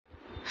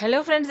Hello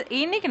friends,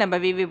 இன்னைக்கு நம்ம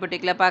விவி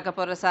புட்டிக்கில் பார்க்க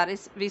போகிற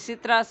சாரீஸ்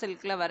விசித்ரா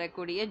சில்கில்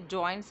வரக்கூடிய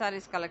ஜாயின்ட்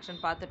சாரீஸ் கலெக்ஷன்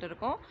பார்த்துட்டு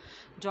இருக்கோம்.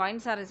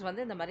 ஜாயின்ட் சாரீஸ்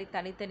வந்து இந்த மாதிரி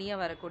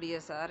தனித்தனியாக வரக்கூடிய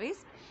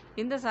சாரீஸ்.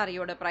 இந்த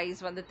சாரியோட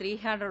ப்ரைஸ் வந்து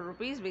 300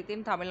 ருபீஸ்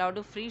வித்தின்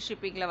தமிழ்நாடு ஃப்ரீ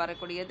ஷிப்பிங்கில்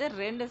வரக்கூடியது.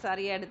 2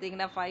 சாரியாக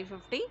எடுத்திங்கன்னா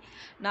 550,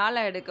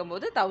 4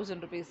 எடுக்கும்போது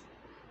 1000 ருபீஸ்.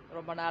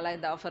 ரொம்ப நாளாக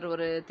இந்த ஆஃபர்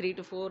ஒரு 3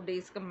 to 4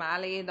 டேஸ்க்கு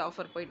மேலேயே இந்த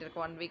ஆஃபர்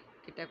போயிட்டுருக்கு. 1 வீக்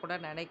கிட்ட கூட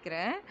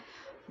நினைக்கிறேன்.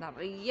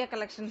 நிறைய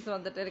கலெக்ஷன்ஸ்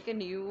வந்துட்டு இருக்குது.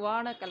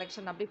 நியூவான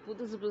கலெக்ஷன் அப்படியே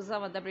புதுசாக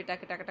வந்து அப்படியே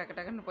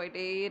டக்குன்னு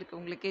போயிட்டே இருக்குது.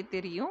 உங்களுக்கே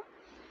தெரியும்.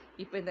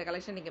 இப்போ இந்த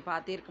கலெக்ஷன் நீங்கள்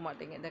பார்த்தே இருக்க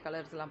மாட்டீங்க. இந்த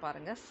கலர்ஸ்லாம்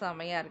பாருங்கள்,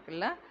 செமையாக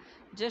இருக்குல்ல.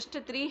 Just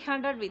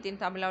 300 within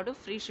Tamil Nadu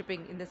free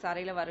shipping. இந்த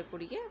சாரியில்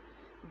வரக்கூடிய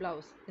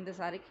ப்ளவுஸ், இந்த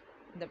சாரிக்கு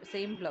இந்த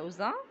சேம் ப்ளவுஸ்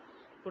தான்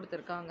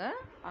கொடுத்துருக்காங்க.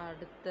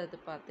 அடுத்தது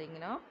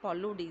பார்த்தீங்கன்னா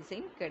பல்லு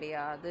டிசைன்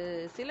கிடையாது.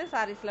 சில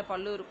சாரீஸில்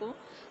பல்லு இருக்கும்,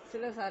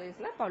 சில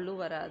சாரீஸில் பல்லு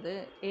வராது.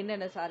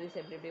 என்னென்ன சாரீஸ்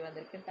எப்படி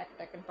வந்திருக்குன்னு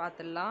டக்குன்னு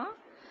பார்த்துடலாம்.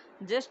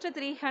 Just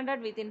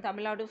 300 within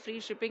Tamil Nadu free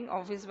shipping.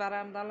 Office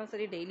வேறாக இருந்தாலும்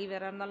சரி, டெய்லி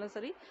வேறாக இருந்தாலும்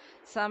சரி,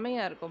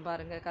 செமையாக இருக்கும்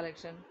பாருங்கள்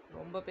கலெக்ஷன்.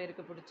 ரொம்ப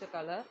பேருக்கு பிடிச்ச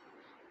கலர்.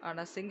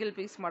 ஆனால் சிங்கிள்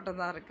பீஸ்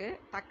மட்டும்தான் இருக்குது.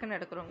 டக்குன்னு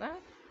எடுக்கிறவங்க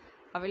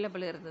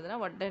அவைலபிள் இருந்ததுன்னா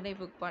உடனே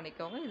புக்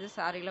பண்ணிக்கோங்க. இது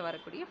சாரியில்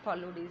வரக்கூடிய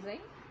பல்லு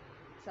டிசைன்.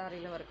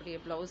 சாரியில் வரக்கூடிய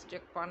ப்ளவுஸ்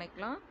செக்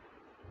பண்ணிக்கலாம்.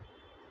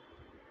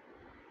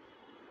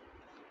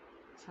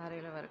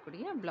 சாரியில்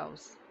வரக்கூடிய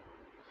ப்ளவுஸ்.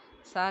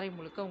 சாரி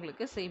முழுக்க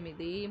உங்களுக்கு சேம்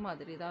இதே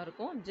மாதிரி தான்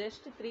இருக்கும்.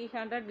 ஜஸ்ட்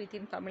 300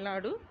 வித்தின்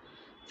தமிழ்நாடு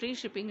ஃப்ரீ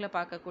ஷிப்பிங்கில்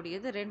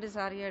பார்க்கக்கூடியது. 2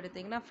 சாரியாக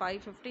எடுத்திங்கன்னா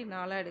 550,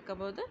 4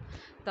 எடுக்கும்போது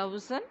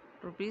 1000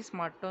 ருபீஸ்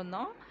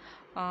மட்டும்தான்.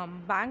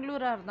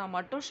 பெங்களூராக இருந்தால்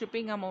மட்டும்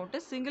ஷிப்பிங் அமௌண்ட்டு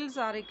சிங்கிள்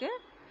சாரிக்கு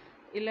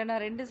இல்லைனா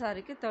 2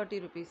 சாரிக்கு 30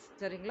 ருபீஸ்.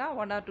 சரிங்களா?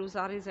 1 or 2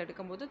 சாரீஸ்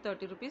எடுக்கும்போது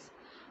 30 ருபீஸ்.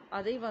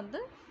 அதே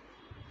வந்து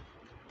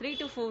 3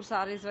 to 4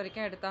 சாரீஸ்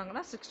வரைக்கும்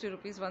எடுத்தாங்கன்னா 60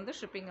 ருபீஸ் வந்து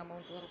ஷிப்பிங்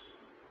அமௌண்ட் வரும்.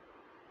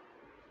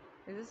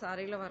 இது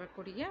சாரியில்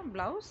வரக்கூடிய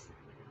ப்ளவுஸ்.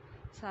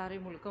 சாரி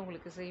முழுக்க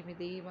உங்களுக்கு சேம்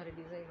இதே மாதிரி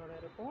டிசைனோட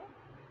இருக்கும்.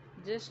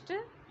 ஜஸ்ட்டு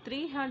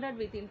 300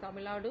 வித்தின்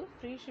தமிழ்நாடு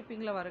ஃப்ரீ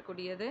ஷிப்பிங்கில்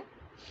வரக்கூடியது.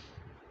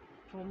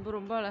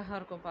 ரொம்ப அழகாக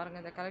இருக்கும்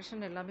பாருங்கள். இந்த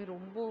கலெக்ஷன் எல்லாமே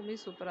ரொம்பவுமே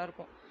சூப்பராக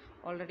இருக்கும்.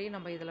 ஆல்ரெடி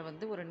நம்ம இதில்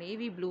வந்து ஒரு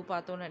நேவி ப்ளூ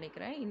பார்த்தோன்னு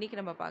நினைக்கிறேன். இன்றைக்கி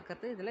நம்ம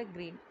பார்க்குறது இதில்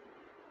க்ரீன்.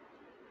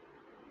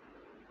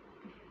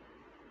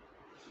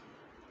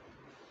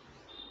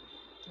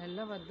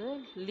 நல்லா வந்து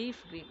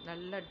லீஃப் க்ரீன்,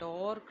 நல்ல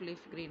டார்க்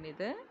லீஃப் க்ரீன்.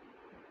 இது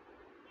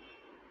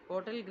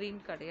பாட்டில்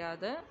க்ரீன்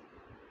கிடையாது.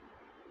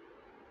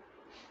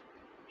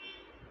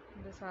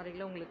 இந்த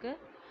சாரியில் உங்களுக்கு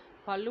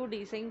பல்லு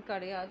டிசைன்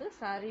கிடையாது.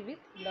 Sorry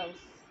with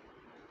blouse.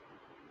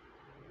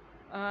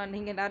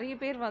 நீங்கள் நிறைய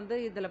பேர் வந்து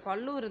இதில்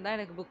பல்லு இருந்தால்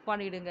எனக்கு புக்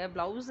பண்ணிவிடுங்க,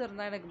 ப்ளவுஸ்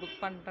இருந்தால் எனக்கு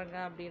புக் பண்ணுறேங்க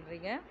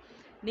அப்படின்றீங்க.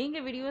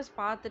 நீங்கள் வீடியோஸ்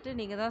பார்த்துட்டு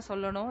நீங்கள் தான்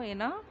சொல்லணும்.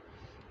 ஏன்னா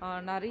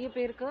நிறைய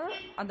பேருக்கு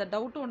அந்த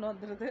டவுட் ஒன்று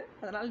வந்துடுது.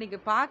 அதனால்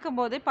நீங்கள்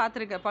பார்க்கும்போதே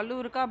பார்த்துருங்க, பல்லு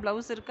இருக்கா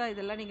ப்ளவுஸ் இருக்கா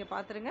இதெல்லாம் நீங்கள்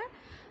பார்த்துருங்க.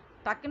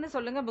 டக்குன்னு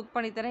சொல்லுங்கள், புக்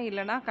பண்ணித்தரேன்.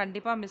 இல்லைனா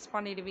கண்டிப்பாக மிஸ்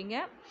பண்ணிடுவீங்க.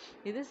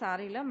 இது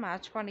சாரியில்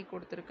மேட்ச் பண்ணி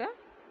கொடுத்துருக்கேன்.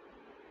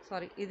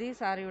 சாரி, இதே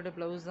சாரியோட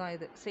ப்ளவுஸ் தான்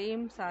இது.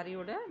 சேம்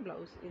சாரியோட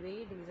ப்ளவுஸ், இதே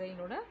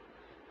டிசைனோட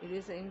இதே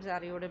சேம்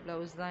சாரியோட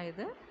ப்ளவுஸ் தான்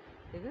இது.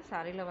 இது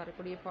சாரியில்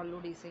வரக்கூடிய பல்லு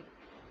டிசைன்.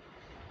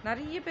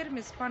 நிறைய பேர்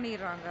மிஸ்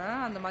பண்ணிடுறாங்க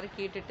அந்த மாதிரி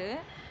கேட்டுட்டு.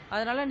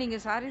 அதனால்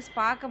நீங்கள் சாரீஸ்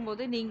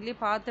பார்க்கும்போது நீங்களே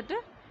பார்த்துட்டு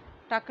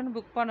டக்குன்னு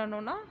புக்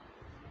பண்ணணுன்னா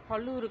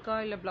பல்லு இருக்கா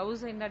இல்லை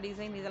ப்ளவுஸ் என்ன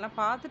டிசைன் இதெல்லாம்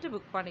பார்த்துட்டு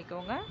புக்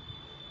பண்ணிக்கோங்க.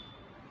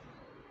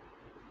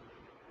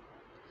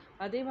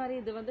 அதே மாதிரி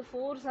இது வந்து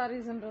 4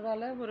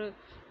 சாரீஸ்ன்றதால ஒரு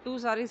 2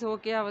 சாரீஸ்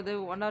ஓகே ஆகுது,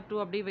 1 or 2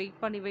 அப்படியே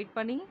வெயிட்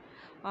பண்ணி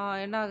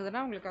என்ன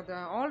ஆகுதுன்னா உங்களுக்கு அது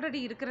ஆல்ரெடி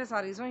இருக்கிற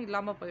சாரீஸும்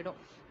இல்லாமல் போயிடும்.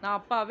 நான்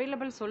அப்போ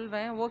அவைலபிள்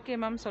சொல்வேன், ஓகே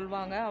மேம்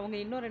சொல்லுவாங்க. அவங்க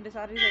இன்னும் 2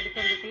 சாரீஸ்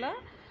எடுக்கிறதுக்குள்ளே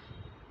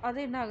அது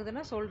என்ன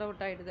ஆகுதுன்னா சோல்ட்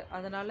அவுட் ஆகிடுது.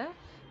 அதனால்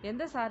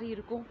எந்த சாரீ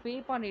இருக்கும் பே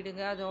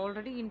பண்ணிவிடுங்க. அது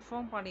ஆல்ரெடி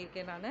இன்ஃபார்ம்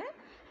பண்ணியிருக்கேன் நான்.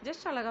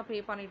 ஜஸ்ட் அழகாக பே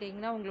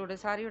பண்ணிட்டீங்கன்னா உங்களோட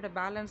சாரியோட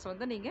பேலன்ஸ்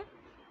வந்து நீங்கள்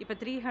இப்போ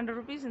 300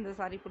 ருபீஸ் இந்த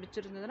சாரீ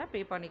பிடிச்சிருந்ததுன்னா பே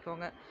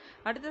பண்ணிக்கோங்க.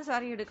 அடுத்த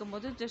சாரீ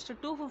எடுக்கும்போது ஜஸ்ட்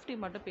 250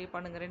 மட்டும் பே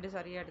பண்ணுங்கள். 2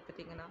 சாரியாக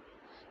எடுத்துட்டிங்கன்னா.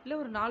 இல்லை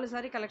ஒரு 4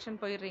 சாரீ கலெக்ஷன்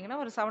போயிடுறீங்கன்னா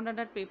ஒரு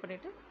 700 பே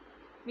பண்ணிவிட்டு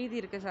மீதி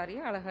இருக்க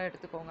சாரியை அழகாக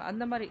எடுத்துக்கோங்க.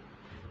 அந்த மாதிரி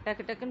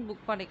டக்குன்னு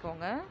புக்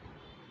பண்ணிக்கோங்க.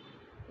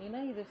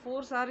 ஏன்னா இது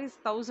 4 சாரீஸ்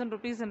 1000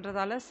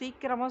 ருபீஸ்ன்றதால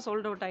சீக்கிரமாக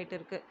சோல்ட் அவுட் ஆகிட்டு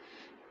இருக்குது.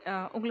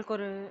 உங்களுக்கு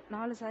ஒரு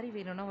 4 சாரீ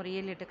வேணும்னா ஒரு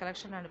 7-8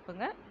 கலெக்ஷன்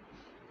அனுப்புங்க,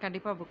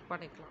 கண்டிப்பாக புக்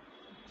பண்ணிக்கலாம்.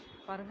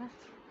 பாருங்கள்,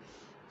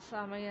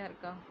 செமையாக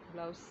இருக்கா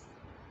ப்ளவுஸ்.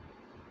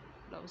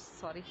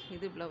 சாரி,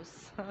 இது ப்ளவுஸ்,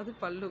 அது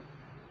பல்லு.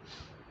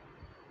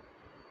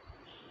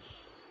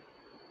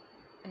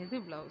 இது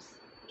ப்ளவுஸ்,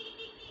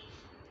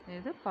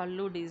 இது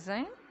பல்லு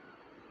டிசைன்.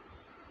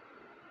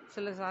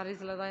 சில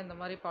சாரீஸில் தான் இந்த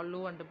மாதிரி பல்லு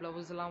அண்டு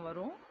ப்ளவுஸ்லாம்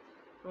வரும்.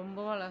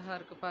 ரொம்பவும் அழகாக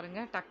இருக்குது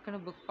பாருங்கள். டக்குன்னு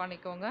புக்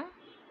பண்ணிக்கோங்க.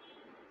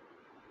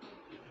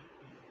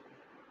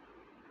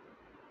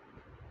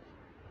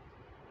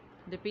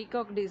 இந்த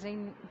பீகாக்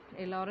டிசைன்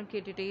எல்லோரும்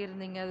கேட்டுகிட்டே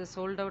இருந்தீங்க, அது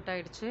சோல்ட் அவுட்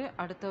ஆகிடுச்சு.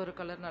 அடுத்த ஒரு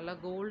கலர் நல்லா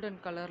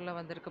கோல்டன் கலரில்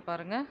வந்திருக்கு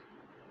பாருங்கள்.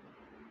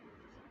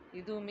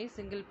 இதுவுமே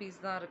சிங்கிள் பீஸ்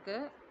தான்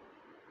இருக்குது.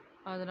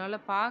 அதனால்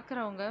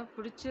பார்க்குறவங்க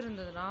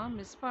பிடிச்சிருந்ததுன்னா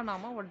மிஸ்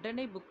பண்ணாமல்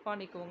உடனே புக்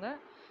பண்ணிக்கோங்க.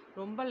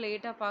 ரொம்ப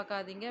லேட்டாக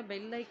பார்க்காதீங்க.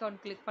 பெல் ஐக்கான்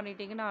கிளிக்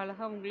பண்ணிட்டீங்கன்னா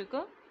அழகாக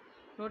உங்களுக்கு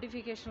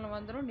நோட்டிஃபிகேஷனில்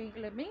வந்துடும்.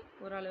 நீங்களுமே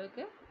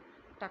ஓரளவுக்கு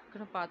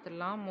டக்குன்னு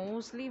பார்த்துடலாம்.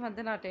 மோஸ்ட்லி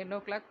வந்து நான் 10 ஓ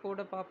கிளாக்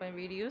போட பார்ப்பேன்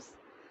வீடியோஸ்.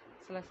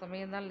 சில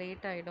சமயம் தான்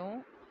லேட் ஆகிடும்.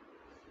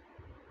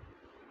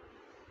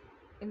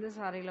 இந்த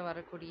சாரியில்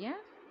வரக்கூடிய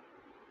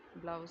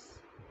ப்ளவுஸ்.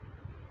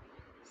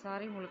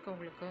 சாரி முழுக்க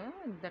உங்களுக்கு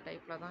இந்த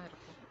டைப்பில் தான்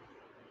இருக்கும்.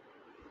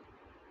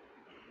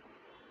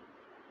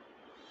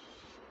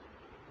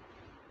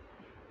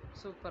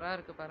 சூப்பராக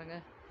இருக்குது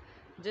பாருங்கள்.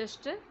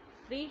 Just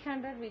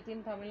 300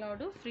 within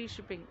Tamil Nadu, free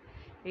shipping.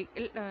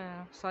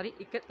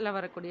 இக்கட்டில்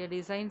வரக்கூடிய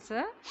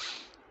டிசைன்ஸை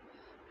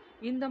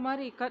இந்த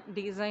மாதிரி இக்கட்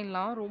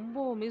டிசைன்லாம்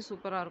ரொம்பவுமே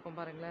சூப்பராக இருக்கும்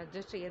பாருங்களேன்.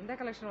 ஜஸ்ட் எந்த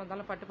கலெக்ஷன்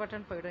வந்தாலும் பட்டு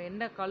பட்டுன்னு போயிடும்.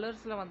 என்ன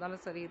கலர்ஸில்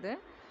வந்தாலும் சரி, இது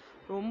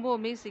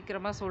ரொம்பவுமே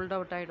சீக்கிரமாக சோல்ட்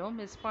அவுட் ஆகிடும்.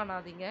 மிஸ்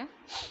பண்ணாதீங்க.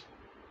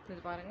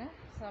 இது பாருங்கள்,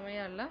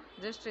 செமையாக இல்லை?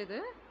 ஜஸ்ட் இது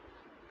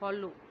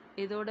பல்லு.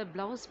 இதோட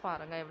ப்ளவுஸ்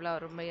பாருங்கள் எவ்வளோ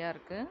அருமையாக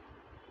இருக்குது.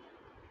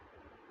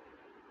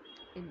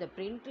 இந்த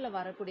பிரிண்டில்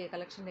வரக்கூடிய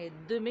கலெக்ஷன்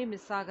எதுவுமே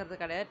மிஸ் ஆகிறது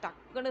கிடையாது.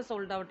 டக்குன்னு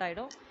சோல்ட் அவுட்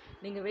ஆகிடும்.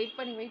 நீங்கள் வெயிட்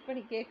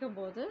பண்ணி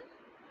கேட்கும்போது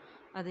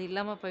அது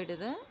இல்லாமல்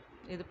போயிடுது.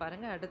 இது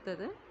பாருங்கள்,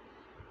 அடுத்தது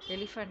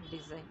எலிஃபண்ட்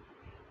டிசைன்.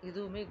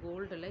 இதுவுமே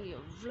கோல்டில்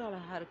எவ்வளோ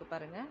அழகாக இருக்குது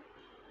பாருங்கள்.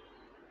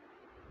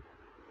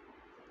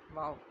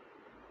 வாவ்,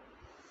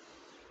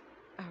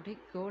 அப்படி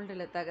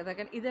கோல்டில்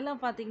தகன்னு.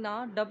 இதெல்லாம் பார்த்தீங்கன்னா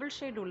டபுள்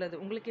ஷேட் உள்ளது.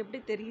 உங்களுக்கு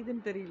எப்படி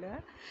தெரியுதுன்னு தெரியல.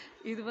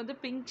 இது வந்து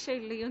பிங்க்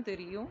ஷேட்லேயும்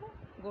தெரியும்,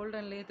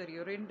 கோல்டன்லேயும்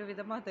தெரியும். 2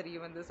 விதமாக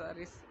தெரியும் இந்த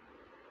சாரீஸ்.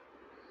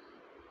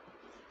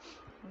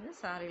 இந்த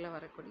சாரியில்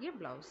வரக்கூடிய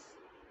ப்ளவுஸ்.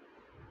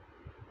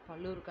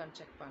 பல்லு இருக்கான்னு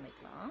செக்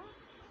பண்ணிக்கலாம்.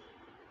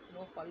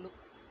 நோ பல்லு.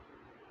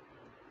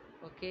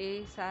 Okay,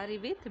 sorry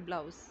with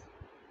blouse.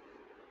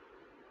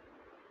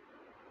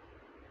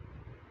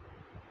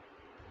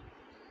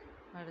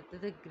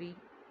 அடுத்தது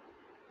க்ரீன்.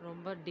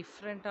 ரொம்ப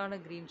டிஃப்ரெண்ட்டான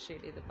க்ரீன்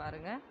ஷேட். இது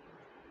பாருங்கள்,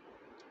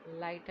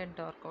 லைட் அண்ட்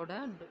டார்க்கோட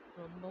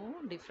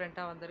ரொம்பவும்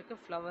டிஃப்ரெண்ட்டாக வந்திருக்கு,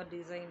 ஃப்ளவர்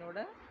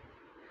டிசைனோட.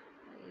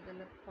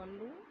 இதில்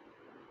பல்லு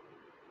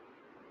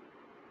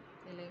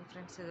இல்லைங்க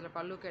ஃப்ரெண்ட்ஸ், இதில்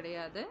பல்லு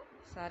கிடையாது.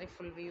 சாரி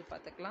ஃபுல் வியூ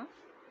பார்த்துக்கலாம்.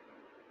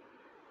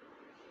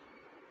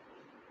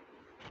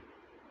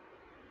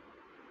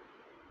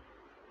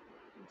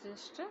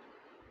 ஜஸ்ட்டு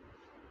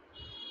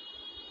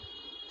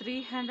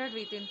 300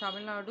 வித்தின்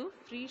தமிழ்நாடு,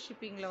 ஃப்ரீ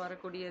ஷிப்பிங்கில்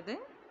வரக்கூடியது.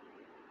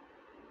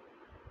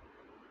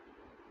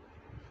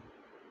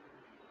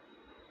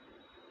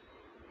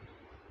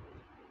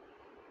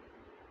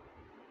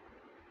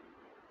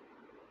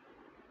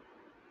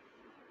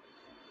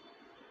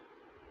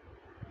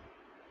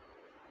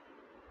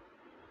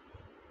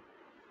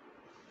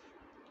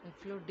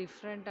 இவ்வளோ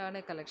டிஃப்ரெண்ட்டான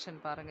கலெக்ஷன்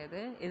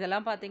பாருங்கள்.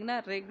 இதெல்லாம் பார்த்தீங்கன்னா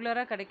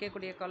ரெகுலராக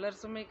கிடைக்கக்கூடிய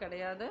கலர்ஸுமே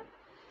கிடையாது.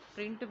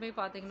 பிரிண்ட்டுமே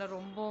பார்த்தீங்கன்னா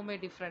ரொம்பவுமே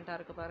டிஃப்ரெண்ட்டாக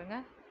இருக்குது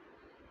பாருங்கள்.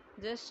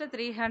 ஜஸ்ட்டு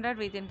 300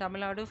 வித்தின்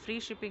தமிழ்நாடு, ஃப்ரீ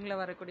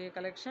ஷிப்பிங்கில் வரக்கூடிய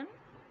கலெக்ஷன்.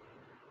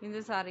 இந்த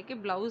சாரிக்கு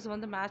ப்ளவுஸ்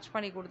வந்து மேட்ச்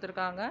பண்ணி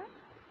கொடுத்துருக்காங்க.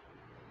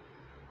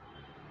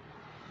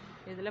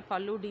 இதில்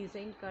பல்லு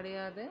டிசைன்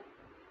கிடையாது.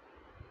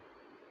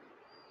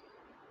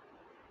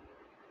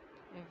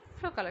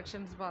 எவ்வளோ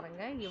கலெக்ஷன்ஸ்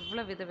பாருங்கள்,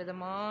 எவ்வளோ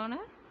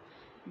விதவிதமான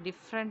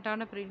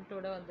டிஃப்ரெண்ட்டான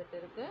பிரிண்ட்டோடு வந்துட்டு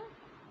இருக்குது.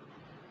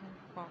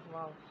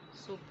 வாவ்,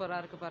 சூப்பராக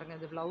இருக்குது பாருங்கள்.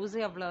 இது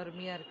ப்ளவுஸே அவ்வளோ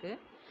அருமையாக இருக்குது,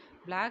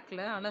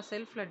 பிளாக்கில். ஆனால்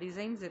செல்ஃபில்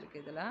டிசைன்ஸ்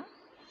இருக்குது.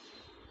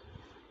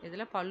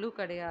 இதில் பல்லு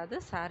கிடையாது.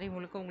 சாரீ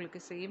முழுக்க உங்களுக்கு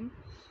சேம்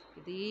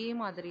இதே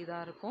மாதிரி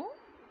தான் இருக்கும்.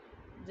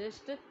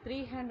 Just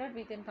 300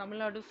 within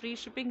Tamil Nadu, free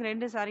shipping.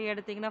 2 sari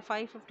எடுத்திங்கன்னா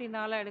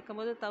 550.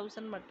 எடுக்கும்போது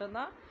 1000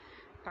 மட்டும்தான்.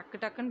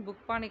 டக்குன்னு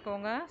புக்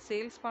பண்ணிக்கோங்க.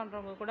 சேல்ஸ்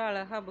பண்ணுறவங்க கூட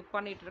அழகாக புக்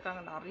பண்ணிகிட்டு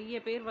இருக்காங்க. நிறைய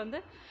பேர் வந்து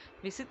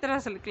விசித்ரா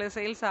சில்கில்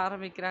சேல்ஸ்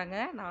ஆரம்பிக்கிறாங்க.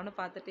 நானும்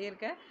பார்த்துட்டே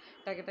இருக்கேன்.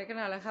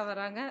 டக்குன்னு அழகாக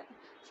வராங்க.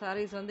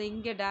 சாரீஸ் வந்து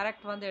இங்கே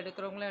டேரெக்ட் வந்து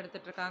எடுக்கிறவங்களும்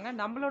எடுத்துகிட்ருக்காங்க.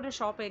 நம்மளோட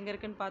ஷாப் எங்கே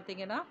இருக்குதுன்னு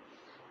பார்த்தீங்கன்னா,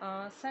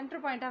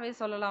 சென்டர் பாயிண்ட்டாகவே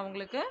சொல்லலாம்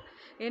உங்களுக்கு.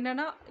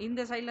 என்னென்னா,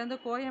 இந்த சைட்லேருந்து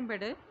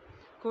கோயம்பேடு,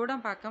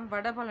 கூடம்பாக்கம்,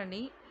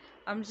 வடபழனி,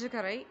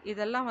 𝘼𝙑𝘼𝙄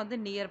இதெல்லாம் வந்து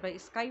நியர்பை.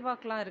 ஸ்கை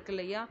வாக்லாம் இருக்குது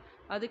இல்லையா,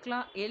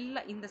 அதுக்கெலாம்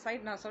எல்லாம் இந்த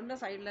சைட் நான் சொன்ன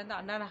சைட்லேருந்து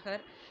அண்ணா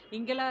நகர்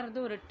இங்கெல்லாம் இருந்து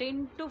ஒரு 10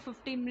 to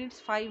 15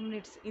 மினிட்ஸ், 5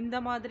 மினிட்ஸ் இந்த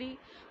மாதிரி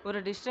ஒரு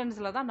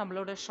டிஸ்டன்ஸில் தான்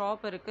நம்மளோட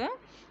ஷாப் இருக்குது.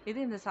 இது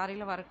இந்த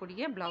சாரியில்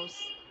வரக்கூடிய ப்ளவுஸ்.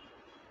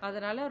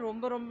 அதனால்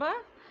ரொம்ப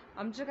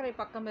𝘼𝙑𝘼𝙄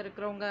பக்கம்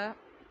இருக்கிறவங்க,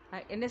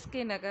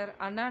 NSK நகர்,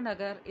 அண்ணா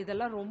நகர்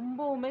இதெல்லாம்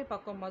ரொம்பவுமே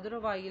பக்கம்.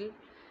 மதுரவாயில்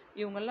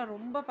இவங்கெல்லாம்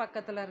ரொம்ப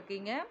பக்கத்தில்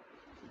இருக்கீங்க.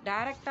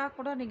 டைரெக்டாக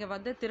கூட நீங்கள்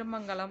வந்து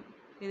திருமங்கலம்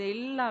இது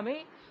எல்லாமே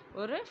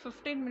ஒரு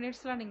 15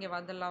 மினிட்ஸில் நீங்கள்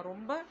வந்துடலாம்.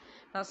 ரொம்ப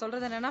நான்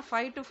சொல்கிறது என்னென்னா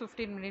 5 to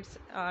 15 மினிட்ஸ்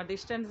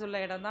டிஸ்டன்ஸ் உள்ள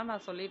இடம் தான்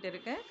நான் சொல்லிகிட்டு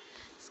இருக்கேன்.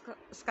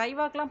 ஸ்கை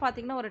வாக்லாம்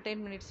பார்த்தீங்கன்னா ஒரு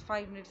 10 மினிட்ஸ்,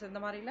 5 மினிட்ஸ்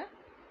இந்த மாதிரில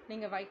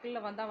நீங்கள்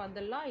வெஹிக்கிளில் வந்தால்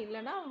வந்துடலாம்.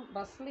 இல்லைனா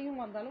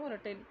பஸ்லேயும் வந்தாலும் ஒரு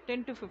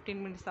 10 to 15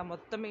 மினிட்ஸ் தான்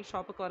மொத்தமே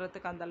ஷாப்புக்கு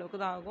வர்றதுக்கு. அந்த அளவுக்கு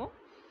தான் ஆகும்.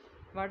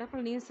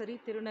 வடபழனியும் சரி,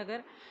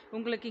 திருநகர்.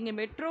 உங்களுக்கு இங்கே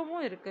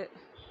மெட்ரோவும் இருக்குது.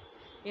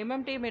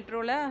 MMT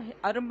மெட்ரோவில்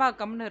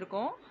அரும்பாக்கம்னு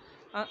இருக்கும்.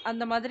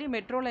 அந்த மாதிரி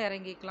மெட்ரோவில்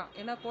இறங்கிக்கலாம்.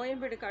 ஏன்னா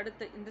கோயம்பேடுக்கு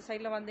அடுத்து இந்த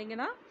சைடில்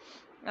வந்தீங்கன்னா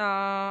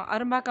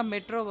அரும்பாக்கம்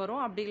மெட்ரோ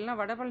வரும். அப்படி இல்லைனா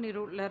வடபழனி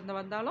ரூட்லேருந்து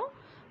வந்தாலும்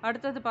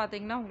அடுத்தது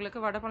பார்த்தீங்கன்னா உங்களுக்கு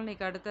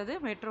வடபழனிக்கு அடுத்தது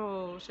மெட்ரோ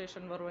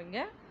ஸ்டேஷன் வருவீங்க.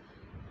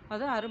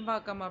 அது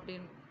அரும்பாக்கம்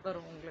அப்படின்னு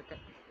வரும் உங்களுக்கு.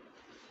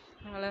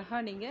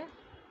 அழகாக நீங்கள்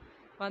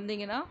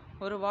வந்தீங்கன்னா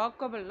ஒரு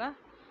வாக்கபிளில்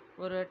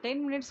ஒரு 10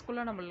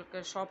 மினிட்ஸ்க்குள்ளே நம்மளுக்கு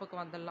ஷாப்புக்கு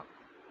வந்துடலாம்.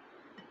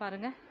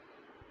 பாருங்கள்,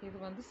 இது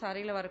வந்து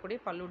சாரியில் வரக்கூடிய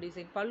பல்லு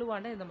டிசைன்.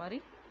 பல்லுவாண்ட இந்த மாதிரி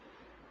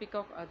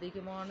பிகாக்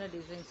அதிகமான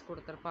டிசைன்ஸ்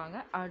கொடுத்துருப்பாங்க.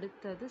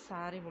 அடுத்தது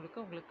சாரி முழுக்க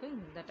உங்களுக்கு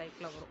இந்த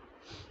டைப்பில் வரும்.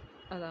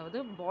 அதாவது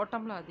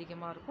பாட்டமில்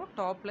அதிகமாக இருக்கும்,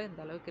 டாப்பில்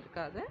இந்த அளவுக்கு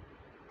இருக்காது.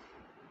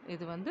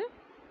 இது வந்து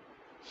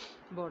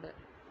பார்டர்.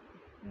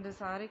 இந்த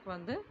சாரிக்கு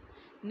வந்து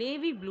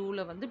நேவி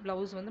ப்ளூவில் வந்து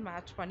ப்ளவுஸ் வந்து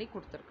மேட்ச் பண்ணி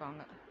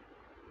கொடுத்துருக்காங்க.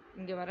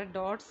 இங்கே வர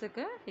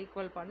டாட்ஸுக்கு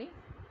ஈக்குவல் பண்ணி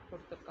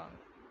கொடுத்துருக்காங்க.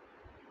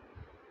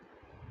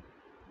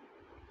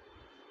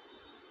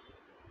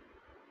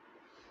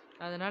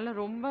 அதனால்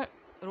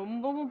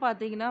ரொம்பவும்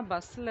பார்த்தீங்கன்னா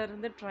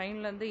பஸ்ஸிலேருந்து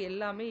ட்ரெயின்லேருந்து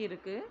எல்லாமே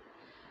இருக்குது.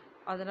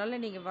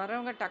 அதனால் நீங்கள்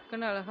வரவங்க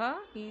டக்குன்னு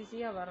அழகாக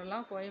ஈஸியாக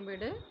வரலாம்.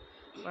 கோயம்பேடு,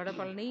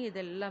 வடபழனி இது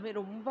எல்லாமே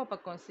ரொம்ப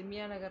பக்கம்.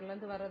 சிம்மியா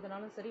நகர்லேருந்து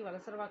வர்றதுனாலும் சரி,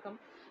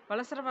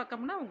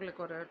 வலசரவாக்கம்னா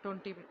உங்களுக்கு ஒரு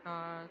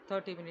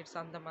 30 மினிட்ஸ்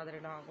அந்த மாதிரி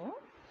தான் ஆகும்.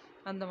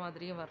 அந்த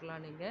மாதிரியும்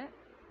வரலாம் நீங்கள்.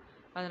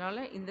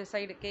 அதனால் இந்த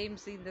சைடு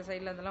கேஎம்சி இந்த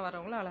சைட்லேருந்துலாம்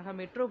வரவங்களும் அழகாக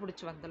மெட்ரோ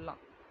பிடிச்சி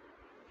வந்துடலாம்.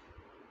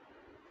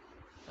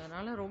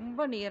 அதனால் ரொம்ப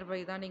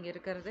நியர்பை தான் நீங்கள்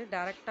இருக்கிறது.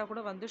 டேரெக்டாக கூட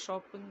வந்து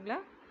ஷாப்பிங்கில்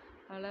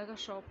அழகாக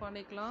ஷாப்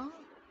பண்ணிக்கலாம்.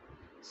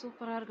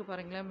 சூப்பராக இருக்குது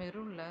பாருங்களேன்,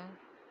 மெரூனில்.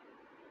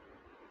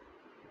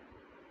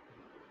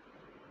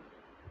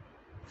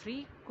 ஃப்ரீ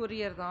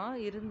கொரியர் தான்,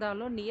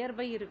 இருந்தாலும்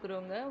நியர்பை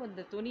இருக்கிறவங்க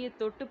இந்த துணியை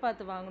தொட்டு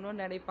பார்த்து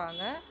வாங்கணும்னு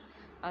நினைப்பாங்க.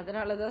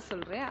 அதனால தான்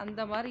சொல்கிறேன்.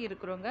 அந்த மாதிரி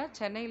இருக்கிறவங்க,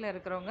 சென்னையில்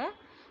இருக்கிறவங்க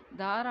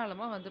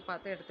தாராளமாக வந்து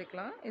பார்த்து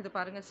எடுத்துக்கலாம். இது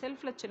பாருங்கள்,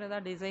 செல்ஃபில்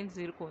சின்னதாக டிசைன்ஸ்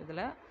இருக்கும்.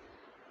 இதில்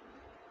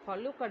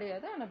பல்லு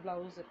கிடையாது, ஆனால்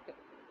ப்ளவுஸ் இருக்குது.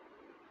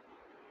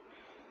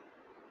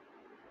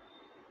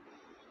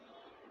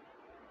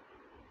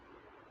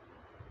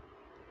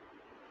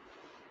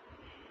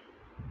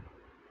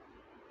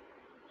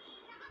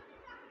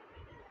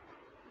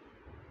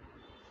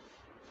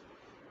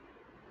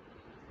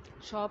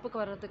 ஷாப்புக்கு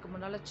வர்றதுக்கு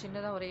முன்னால்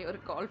சின்னதாக ஒரே ஒரு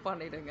கால்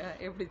பண்ணிவிடுங்க.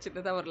 எப்படி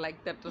சின்னதாக ஒரு லைக்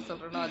தட்டுற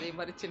சொல்கிறேனோ அதே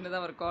மாதிரி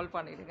சின்னதாக ஒரு கால்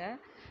பண்ணிவிடுங்க.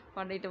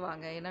 பண்ணிவிட்டு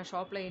வாங்க. ஏன்னா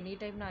ஷாப்பில் எனி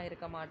டைம் நான்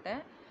இருக்க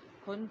மாட்டேன்.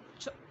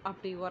 கொஞ்சம்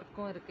அப்படி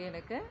ஒர்க்கும் இருக்குது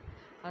எனக்கு.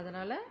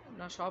 அதனால்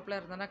நான் ஷாப்பில்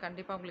இருந்தேன்னா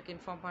கண்டிப்பாக உங்களுக்கு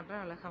இன்ஃபார்ம்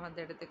பண்ணுறேன். அழகாக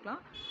வந்து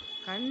எடுத்துக்கலாம்.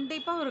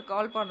 கண்டிப்பாக ஒரு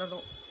கால்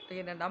பண்ணணும்.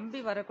 என்னை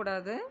நம்பி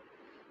வரக்கூடாது.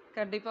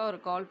 கண்டிப்பாக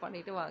ஒரு கால்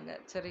பண்ணிவிட்டு வாங்க,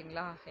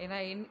 சரிங்களா? ஏன்னா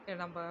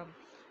நம்ம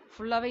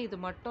ஃபுல்லாகவே இது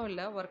மட்டும்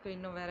இல்லை, ஒர்க்கு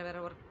இன்னும்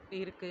வேறு ஒர்க்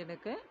இருக்குது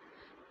எனக்கு.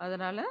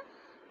 அதனால்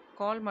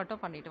கால்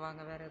மட்டும் பண்ணிவிட்டு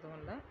வாங்க, வேறு எதுவும்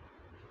இல்லை.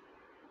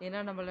 ஏன்னா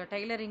நம்மள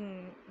டைலரிங்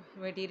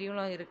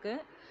மெட்டீரியலும்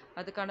இருக்குது.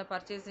 அதுக்கான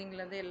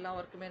பர்ச்சேசிங்லேருந்து எல்லா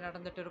ஒர்க்குமே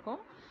நடந்துகிட்டு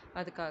இருக்கும்.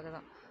 அதுக்காக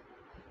தான்.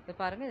 இது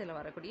பாருங்கள், இதில்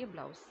வரக்கூடிய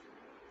ப்ளவுஸ்.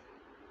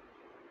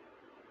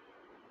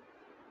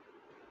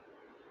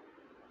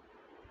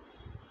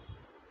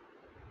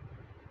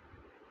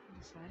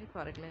 சாரி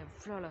பாருங்களேன்,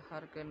 எவ்வளோ அழகாக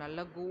இருக்குது.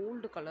 நல்ல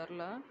கோல்டு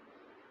கலரில்.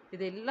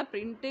 இது எல்லாம்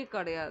பிரிண்ட்டே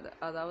கிடையாது.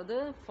 அதாவது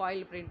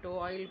ஃபாயில் பிரிண்ட்டோ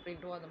ஆயில்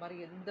பிரிண்ட்டோ அந்த மாதிரி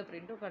எந்த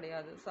பிரிண்ட்டும்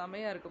கிடையாது.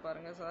 செமையாக இருக்குது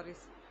பாருங்கள்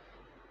சாரீஸ்.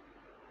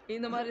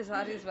 இந்த மாதிரி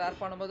சாரீஸ் வேர்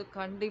பண்ணும்போது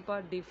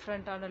கண்டிப்பாக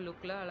டிஃப்ரெண்ட்டான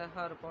லுக்கில்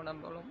அழகாக இருக்கும்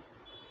நம்மளும்.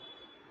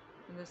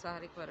 இந்த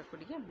சாரீக்கு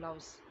வரக்கூடிய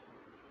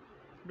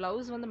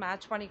ப்ளவுஸ் வந்து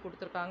மேட்ச் பண்ணி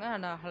கொடுத்துருக்காங்க.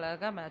 ஆனால்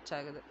அழகாக மேட்ச்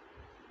ஆகுது.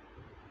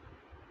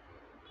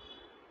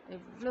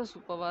 எவ்வளோ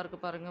சூப்பராக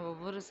இருக்குது பாருங்கள்.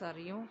 ஒவ்வொரு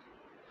சாரியும்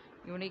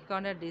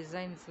யூனிக்கான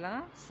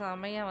டிசைன்ஸ்லாம்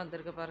செமையாக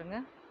வந்திருக்கு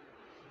பாருங்கள்.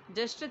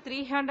 Just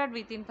 300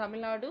 within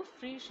Tamil Nadu,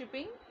 free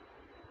shipping.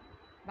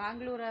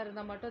 பெங்களூராக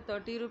இருந்தால் மட்டும்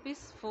 30 rupees.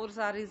 4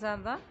 சாரீஸாக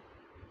இருந்தால்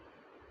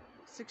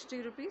 60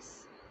 rupees.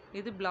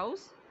 இது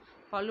ப்ளவுஸ்.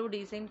 பல்லு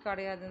டிசைன்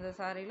கிடையாது இந்த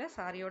சாரியில்.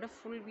 சாரியோட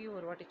ஃபுல் வியூ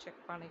ஒரு வாட்டி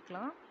செக்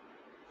பண்ணிக்கலாம்.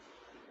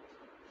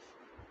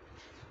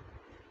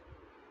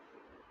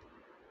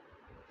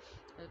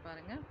 அது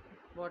பாருங்கள்,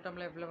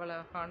 பாட்டமில் எவ்வளோ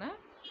அழகான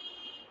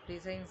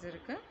டிசைன்ஸ்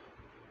இருக்குது.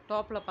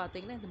 டாப்பில்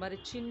பார்த்தீங்கன்னா இந்த மாதிரி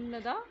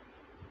சின்னதாக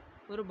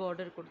ஒரு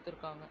பார்டர்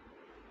கொடுத்துருக்காங்க.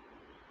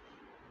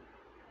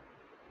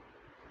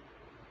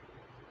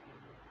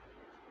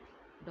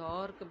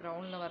 டார்க்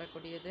ப்ரௌனில்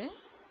வரக்கூடியது.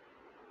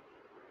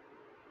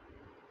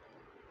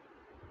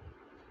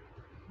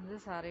 இந்த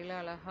சாரியில்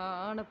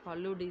அழகான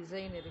பல்லு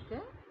டிசைன்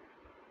இருக்குது.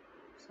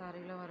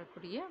 சாரியில்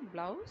வரக்கூடிய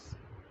ப்ளவுஸ்.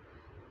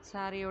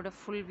 சாரியோட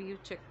ஃபுல் வியூ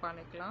செக்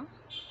பண்ணிக்கலாம்.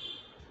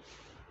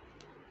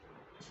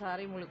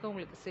 சாரி முழுக்க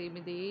உங்களுக்கு சேம்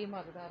இதே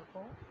மாதிரி தான்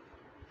இருக்கும்.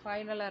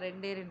 ஃபைனலாக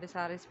 2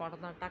 சாரீஸ்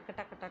மட்டும் தான்.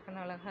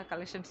 டக்குன்னு அழகாக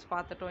கலெக்ஷன்ஸ்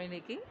பார்த்துட்டோம்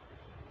இன்றைக்கி.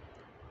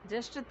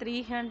 Just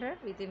 300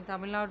 within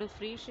Tamil Nadu,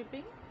 free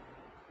shipping.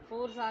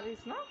 4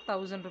 சாரீஸ்னால்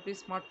 1000 rupees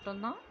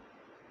மட்டும்தான்.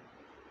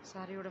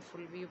 சாரியோட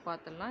ஃபுல் வியூ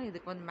பார்த்துடலாம்.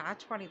 இதுக்கு வந்து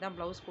மேட்ச் பண்ணி தான்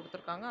ப்ளவுஸ்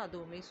கொடுத்துருக்காங்க.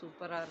 அதுவுமே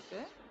சூப்பராக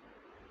இருக்குது.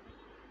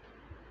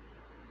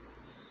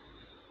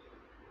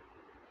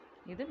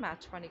 இது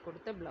மேட்ச் பண்ணி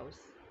கொடுத்த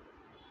ப்ளவுஸ்.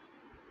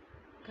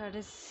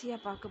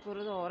 கடைசியாக பார்க்க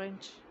போகிறது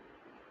ஆரஞ்சு.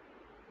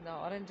 இந்த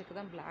ஆரஞ்சுக்கு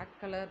தான் பிளாக்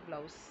கலர்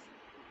ப்ளவுஸ்.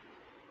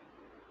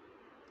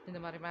 இந்த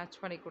மாதிரி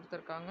மேட்ச் பண்ணி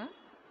கொடுத்துருக்காங்க.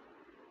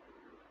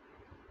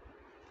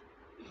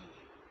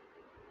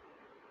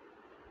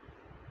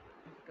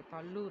 அதுக்கு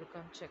பல்லு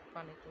இருக்கான்னு செக்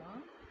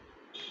பண்ணிக்கலாம்.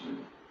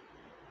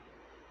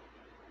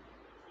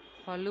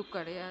 பல்லு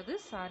கிடையாது.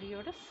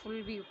 சாரியோட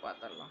ஃபுல் வியூ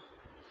பார்த்துடலாம்.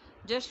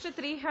 ஜஸ்ட்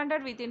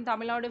 300 வித்தின்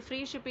தமிழ்நாடு, ஃப்ரீ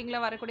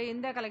ஷிப்பிங்கில் வரக்கூடிய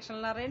இந்த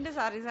கலெக்ஷன்லாம் 2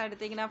 சாரீஸாக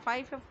எடுத்திங்கன்னா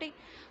 550,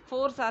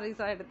 4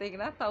 சாரீஸாக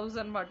எடுத்திங்கன்னா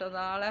 1000 மட்டும்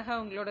தான்.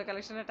 அழகாக உங்களோட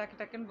கலெக்ஷனை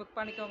டக்குன்னு புக்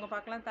பண்ணிக்கோங்க.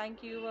 பார்க்கலாம்.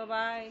 தேங்க்யூ,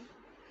 பாய்.